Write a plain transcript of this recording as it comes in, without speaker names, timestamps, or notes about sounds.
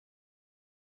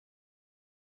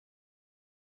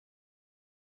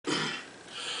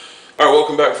Alright,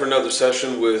 welcome back for another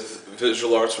session with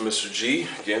Visual Arts from Mr. G.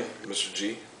 Again, Mr.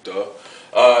 G,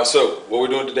 duh. So, what we're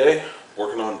doing today,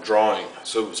 working on drawing.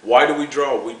 So, why do we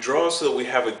draw? We draw so that we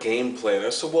have a game plan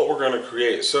as to what we're going to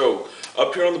create. So,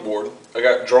 up here on the board, I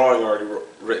got drawing already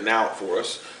written out for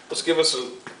us.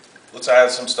 Let's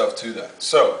add some stuff to that.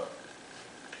 So,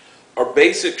 our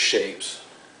basic shapes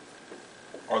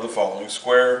are the following: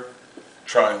 square,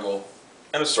 triangle,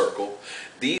 and a circle.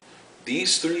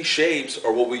 These three shapes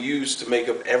are what we use to make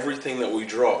up everything that we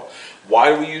draw.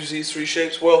 Why do we use these three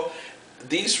shapes? Well,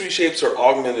 these three shapes are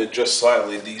augmented just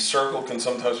slightly. The circle can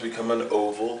sometimes become an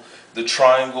oval. The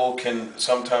triangle can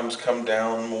sometimes come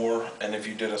down more, and if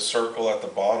you did a circle at the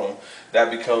bottom,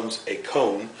 that becomes a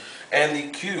cone. And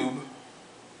the cube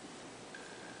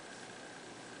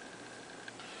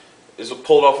is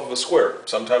pulled off of a square.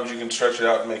 Sometimes you can stretch it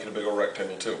out and make it a bigger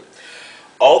rectangle too.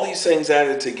 All these things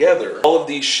added together, all of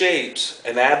these shapes,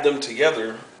 and add them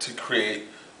together to create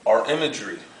our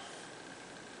imagery.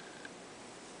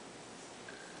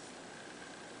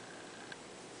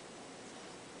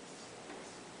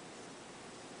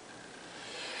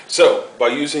 So, by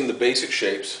using the basic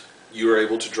shapes, you are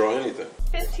able to draw anything.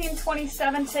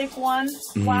 1527, take one,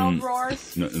 Wild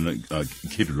Roars. No,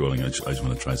 keep it rolling. I just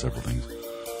want to try several things.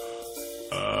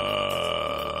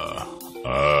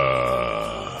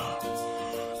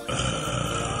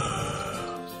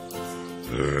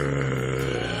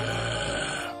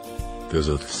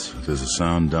 There's a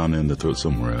sound down in the throat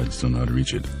somewhere. I just don't know how to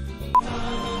reach it.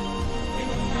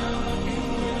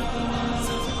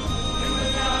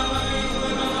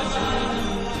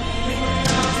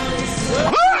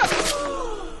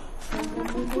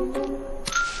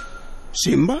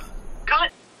 Simba?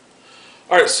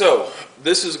 Alright, so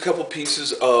this is a couple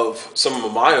pieces of some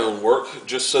of my own work,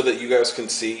 just so that you guys can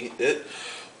see it.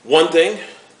 One thing,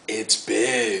 it's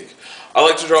big. I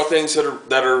like to draw things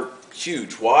that are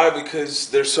huge. Why? Because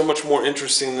they're so much more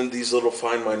interesting than these little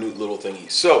fine, minute little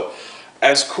thingies. So,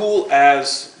 as cool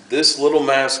as this little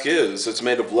mask is, it's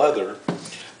made of leather,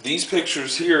 these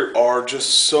pictures here are just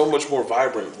so much more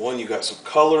vibrant. One, you got some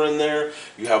color in there,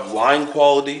 you have line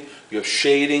quality, you have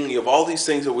shading, you have all these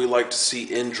things that we like to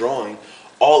see in drawing,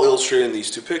 all illustrated in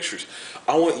these two pictures.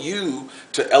 I want you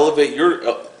to elevate your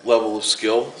level of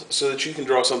skill so that you can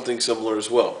draw something similar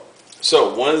as well.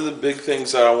 So, one of the big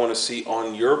things that I want to see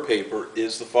on your paper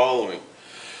is the following.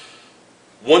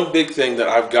 One big thing that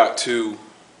I've got to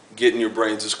get in your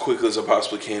brains as quickly as I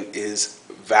possibly can is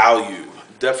value.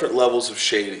 Different levels of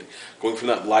shading, going from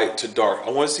that light to dark.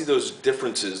 I want to see those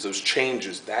differences, those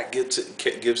changes. That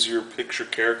gives your picture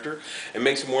character and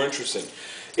makes it more interesting.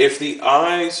 If the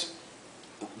eyes,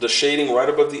 the shading right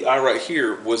above the eye right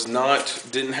here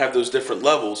didn't have those different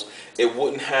levels, it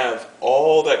wouldn't have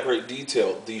all that great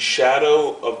detail. The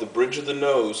shadow of the bridge of the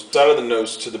nose, side of the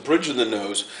nose to the bridge of the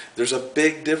nose, there's a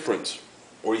big difference.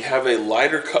 Or you have a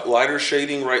lighter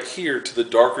shading right here to the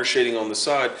darker shading on the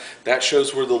side. That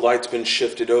shows where the light's been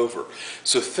shifted over.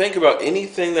 So think about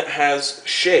anything that has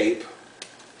shape,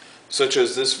 such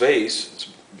as this vase, it's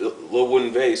a little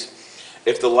wooden vase.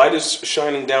 If the light is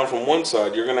shining down from one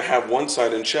side, you're going to have one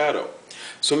side in shadow.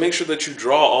 So make sure that you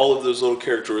draw all of those little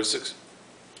characteristics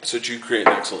so that you create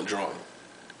an excellent drawing.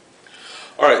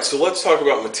 Alright, so let's talk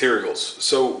about materials.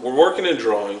 So we're working in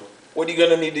drawing. What are you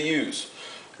going to need to use?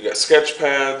 We got sketch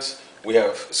pads, we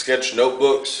have sketch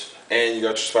notebooks, and you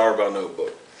got your Trifire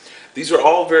notebook. These are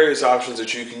all various options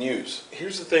that you can use.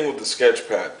 Here's the thing with the sketch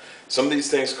pad. Some of these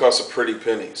things cost a pretty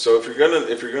penny. So if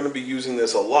you're gonna be using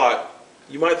this a lot,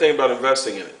 you might think about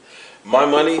investing in it. My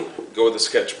money, go with the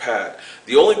sketch pad.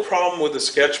 The only problem with the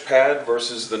sketch pad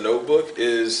versus the notebook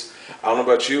is, I don't know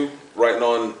about you, writing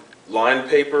on line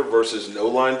paper versus no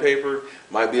line paper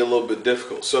might be a little bit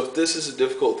difficult. So if this is a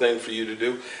difficult thing for you to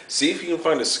do, see if you can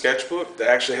find a sketchbook that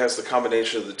actually has the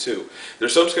combination of the two.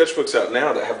 There's some sketchbooks out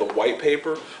now that have the white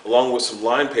paper along with some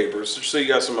line papers, so you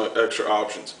got some extra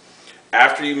options.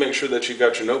 After you make sure that you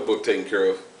got your notebook taken care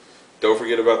of, don't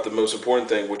forget about the most important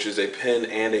thing, which is a pen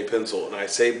and a pencil. And I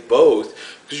say both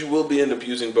because you will end up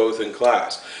using both in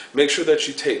class. Make sure that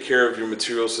you take care of your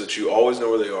materials so that you always know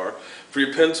where they are. For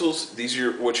your pencils, these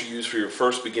are what you use for your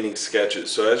first beginning sketches.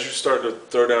 So as you're starting to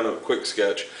throw down a quick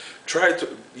sketch, try to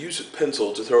use a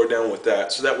pencil to throw it down with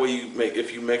that. So that way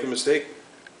if you make a mistake,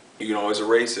 you can always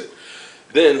erase it.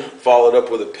 Then follow it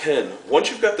up with a pen.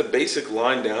 Once you've got the basic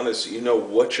line down as you know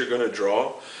what you're going to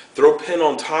draw, throw pen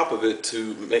on top of it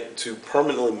to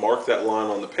permanently mark that line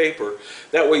on the paper.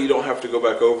 That way you don't have to go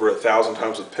back over 1,000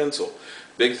 times with pencil.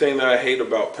 Big thing that I hate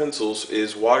about pencils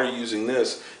is while you're using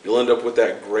this, you'll end up with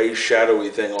that gray shadowy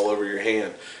thing all over your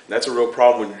hand. And that's a real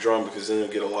problem when you're drawing, because then you'll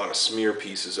get a lot of smear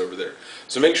pieces over there.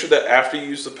 So make sure that after you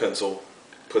use the pencil,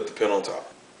 put the pen on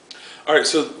top. Alright,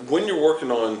 so when you're working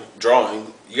on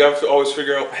drawing, you got to always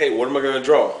figure out, hey, what am I going to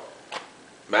draw?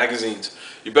 Magazines.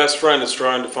 Your best friend is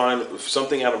trying to find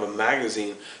something out of a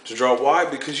magazine to draw. Why?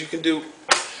 Because you can do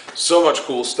so much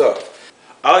cool stuff.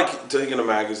 I like taking a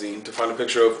magazine to find a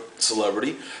picture of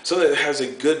celebrity, so that it has a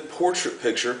good portrait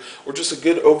picture or just a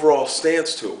good overall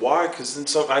stance to it. Why? Because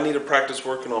then I need to practice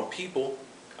working on people.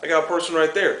 I got a person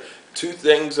right there. Two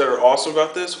things that are awesome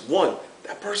about this. One,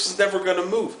 that person's never going to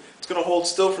move. It's going to hold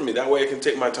still for me. That way I can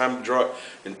take my time to draw it.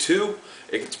 And two,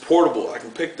 it's portable. I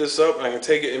can pick this up and I can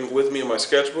take it with me in my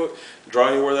sketchbook, draw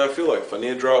anywhere that I feel like. If I need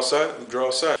to draw outside, I can draw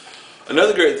outside.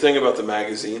 Another great thing about the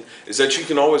magazine is that you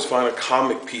can always find a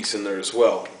comic piece in there as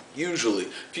well. Usually,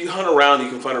 if you hunt around, you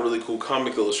can find a really cool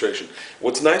comic illustration.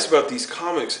 What's nice about these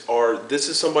comics are, this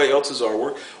is somebody else's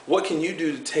artwork. What can you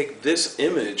do to take this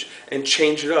image and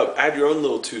change it up, add your own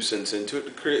little 2 cents into it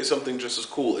to create something just as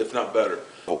cool, if not better?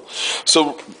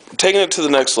 So, taking it to the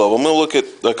next level, I'm going to look at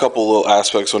a couple little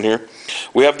aspects on here.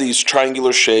 We have these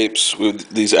triangular shapes with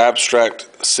these abstract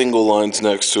single lines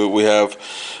next to it. We have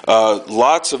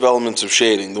lots of elements of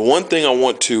shading. The one thing I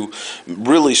want to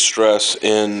really stress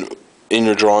in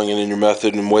your drawing and in your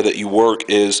method and the way that you work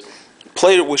is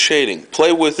play it with shading.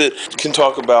 Play with it. You can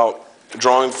talk about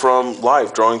drawing from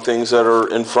life, drawing things that are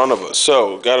in front of us.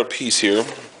 So, got a piece here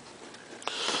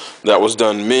that was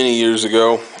done many years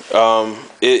ago.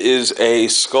 It is a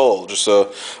skull, just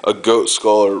a goat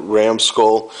skull or ram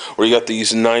skull, where you got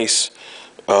these nice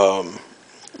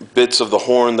bits of the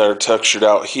horn that are textured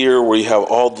out here, where you have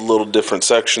all the little different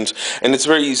sections, and it's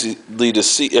very easy to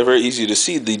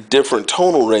see the different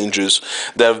tonal ranges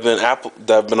that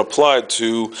have been applied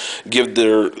to give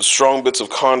their strong bits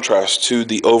of contrast to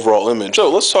the overall image.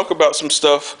 So let's talk about some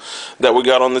stuff that we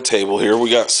got on the table here. We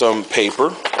got some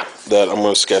paper that I'm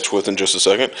going to sketch with in just a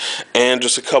second, and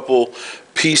just a couple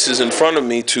pieces in front of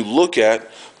me to look at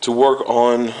to work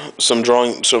on some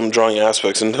drawing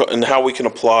aspects and how we can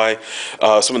apply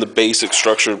some of the basic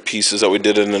structured pieces that we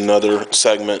did in another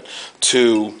segment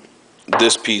to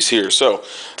this piece here. So,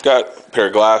 got a pair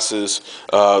of glasses,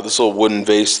 this little wooden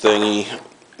vase thingy,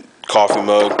 coffee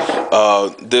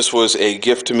mug. This was a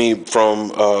gift to me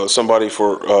from somebody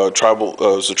for tribal. It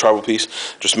was a tribal piece,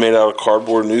 just made out of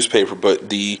cardboard newspaper, but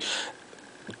the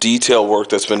detail work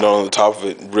that's been done on the top of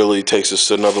it really takes us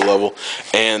to another level.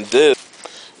 And this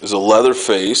is a leather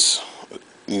face.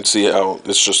 You can see how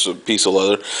it's just a piece of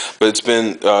leather, but it's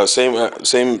been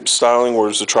same styling where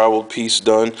it's a tribal piece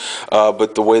done,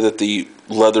 but the way that the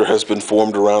leather has been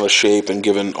formed around a shape and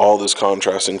given all this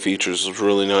contrasting features is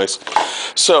really nice.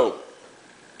 So,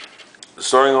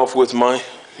 starting off with my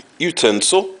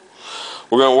utensil,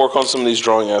 we're going to work on some of these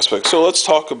drawing aspects. So let's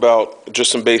talk about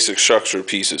just some basic structure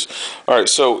pieces. Alright,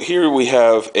 so here we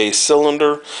have a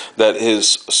cylinder that is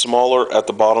smaller at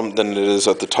the bottom than it is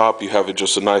at the top. You have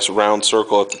just a nice round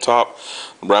circle at the top,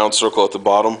 round circle at the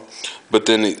bottom, but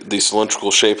then the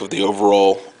cylindrical shape of the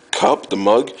overall cup, the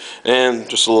mug, and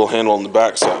just a little handle on the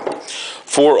back side.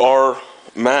 For our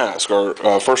mask,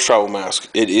 our first travel mask,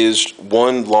 it is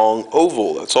one long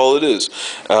oval. That's all it is.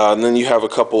 And then you have a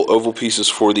couple oval pieces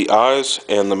for the eyes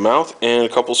and the mouth, and a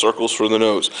couple circles for the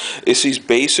nose. It's these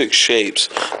basic shapes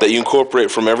that you incorporate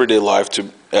from everyday life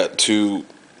to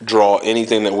draw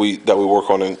anything that we work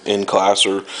on in class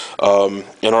or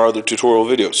in our other tutorial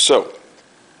videos. So,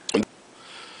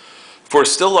 for a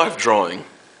still life drawing,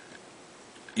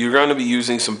 you're going to be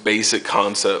using some basic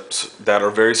concepts that are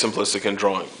very simplistic in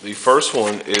drawing. The first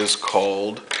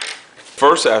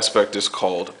aspect is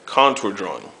called contour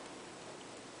drawing.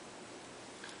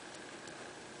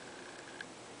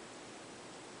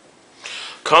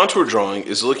 Contour drawing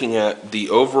is looking at the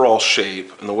overall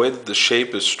shape and the way that the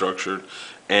shape is structured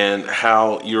and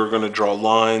how you're going to draw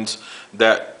lines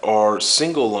that are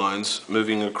single lines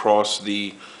moving across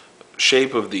the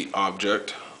shape of the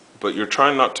object, but you're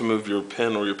trying not to move your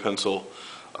pen or your pencil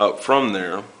up from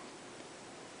there,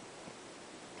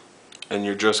 and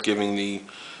you're just giving the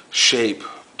shape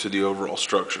to the overall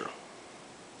structure.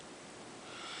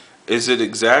 Is it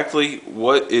exactly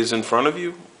what is in front of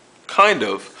you? Kind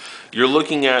of. You're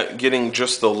looking at getting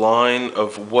just the line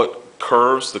of what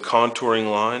curves, the contouring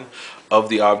line of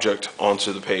the object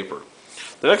onto the paper.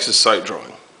 The next is sight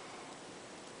drawing.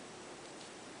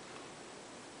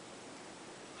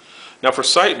 Now for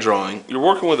sight drawing, you're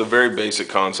working with a very basic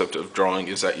concept of drawing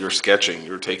is that you're sketching.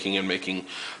 You're taking and making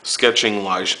sketching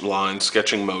lines,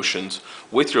 sketching motions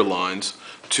with your lines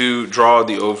to draw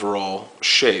the overall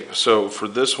shape. So for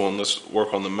this one, let's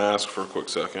work on the mask for a quick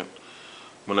second.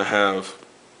 I'm going to have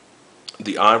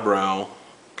the eyebrow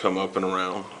come up and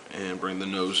around and bring the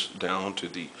nose down to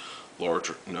the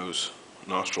larger nose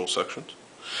nostril sections.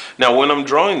 Now when I'm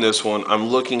drawing this one, I'm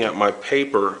looking at my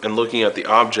paper and looking at the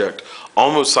object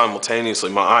almost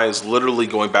simultaneously. My eye is literally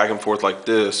going back and forth like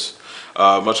this,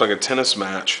 much like a tennis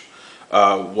match,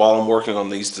 while I'm working on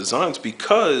these designs,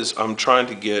 because I'm trying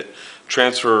to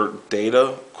transfer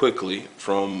data quickly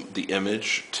from the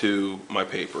image to my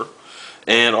paper.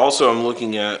 And also I'm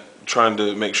looking at trying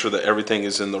to make sure that everything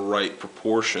is in the right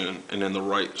proportion and in the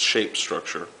right shape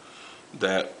structure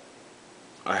that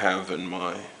I have on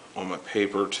my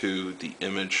paper to the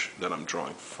image that I'm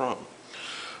drawing from.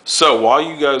 So while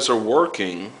you guys are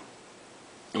working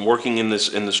in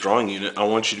this drawing unit, I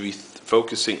want you to be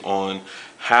focusing on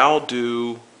how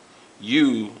do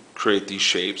you create these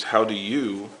shapes, how do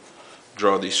you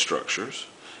draw these structures,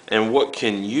 and what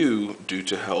can you do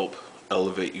to help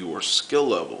elevate your skill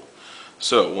level.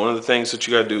 So one of the things that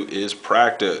you got to do is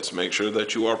practice. Make sure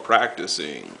that you are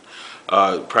practicing.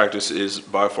 Practice is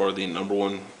by far the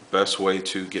 #1 best way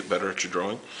to get better at your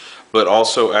drawing. But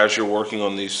also, as you're working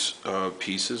on these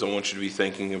pieces, I want you to be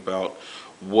thinking about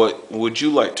what would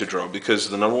you like to draw, because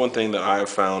the #1 thing that I have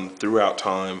found throughout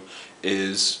time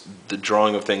is the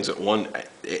drawing of things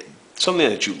something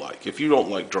that you like. If you don't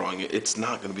like drawing it, it's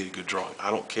not going to be a good drawing.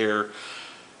 I don't care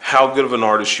how good of an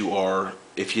artist you are.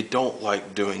 If you don't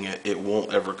like doing it, it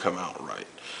won't ever come out right.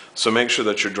 So make sure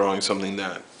that you're drawing something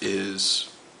that is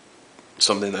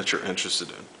something that you're interested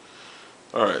in.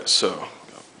 All right, so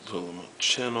put a little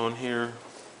chin on here.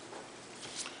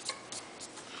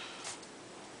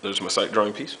 There's my sight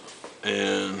drawing piece.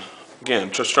 And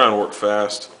again, just trying to work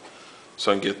fast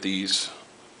so I can get these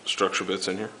structure bits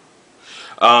in here.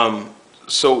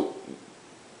 So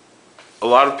a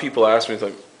lot of people ask me,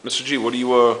 like, Mr. G, what do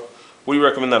you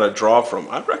recommend that I draw from?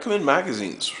 I'd recommend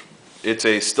magazines. It's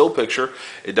a still picture.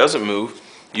 It doesn't move.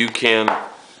 You can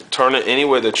turn it any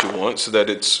way that you want so that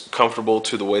it's comfortable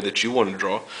to the way that you want to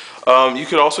draw. You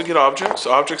could also get objects.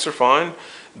 Objects are fine.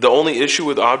 The only issue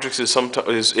with objects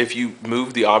is if you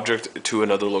move the object to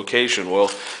another location.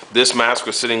 Well, this mask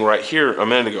was sitting right here a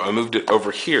minute ago. I moved it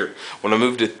over here. When I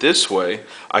moved it this way,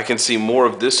 I can see more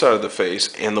of this side of the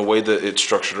face and the way that it's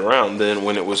structured around than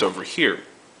when it was over here.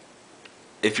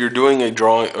 If you're doing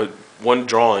one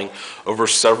drawing over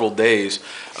several days,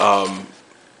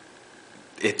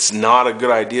 it's not a good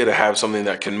idea to have something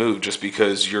that can move, just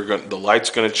because the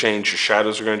light's going to change, your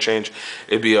shadows are going to change.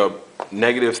 It'd be a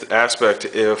negative aspect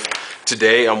if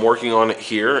today I'm working on it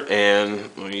here and I'm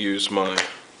going to use my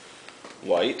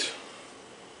light,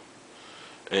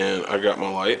 and I got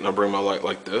my light and I bring my light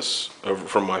like this over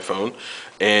from my phone,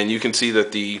 and you can see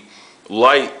that the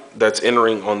light that's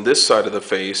entering on this side of the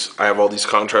face, I have all these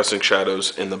contrasting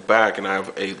shadows in the back, and I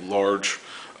have a large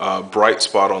bright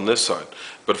spot on this side.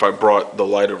 But if I brought the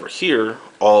light over here,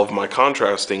 all of my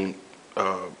contrasting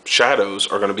shadows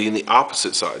are going to be in the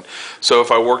opposite side. So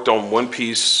if I worked on one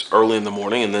piece early in the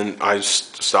morning and then I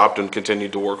stopped and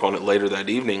continued to work on it later that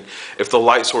evening, if the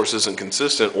light source isn't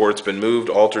consistent, or it's been moved,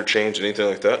 altered, changed, anything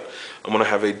like that, I'm going to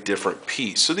have a different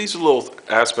piece. So these are little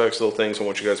aspects, little things I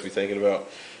want you guys to be thinking about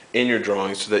in your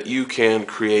drawings so that you can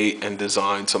create and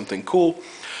design something cool,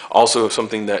 also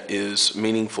something that is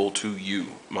meaningful to you,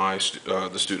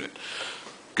 the student.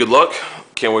 Good luck.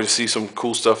 Can't wait to see some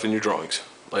cool stuff in your drawings.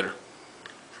 Later.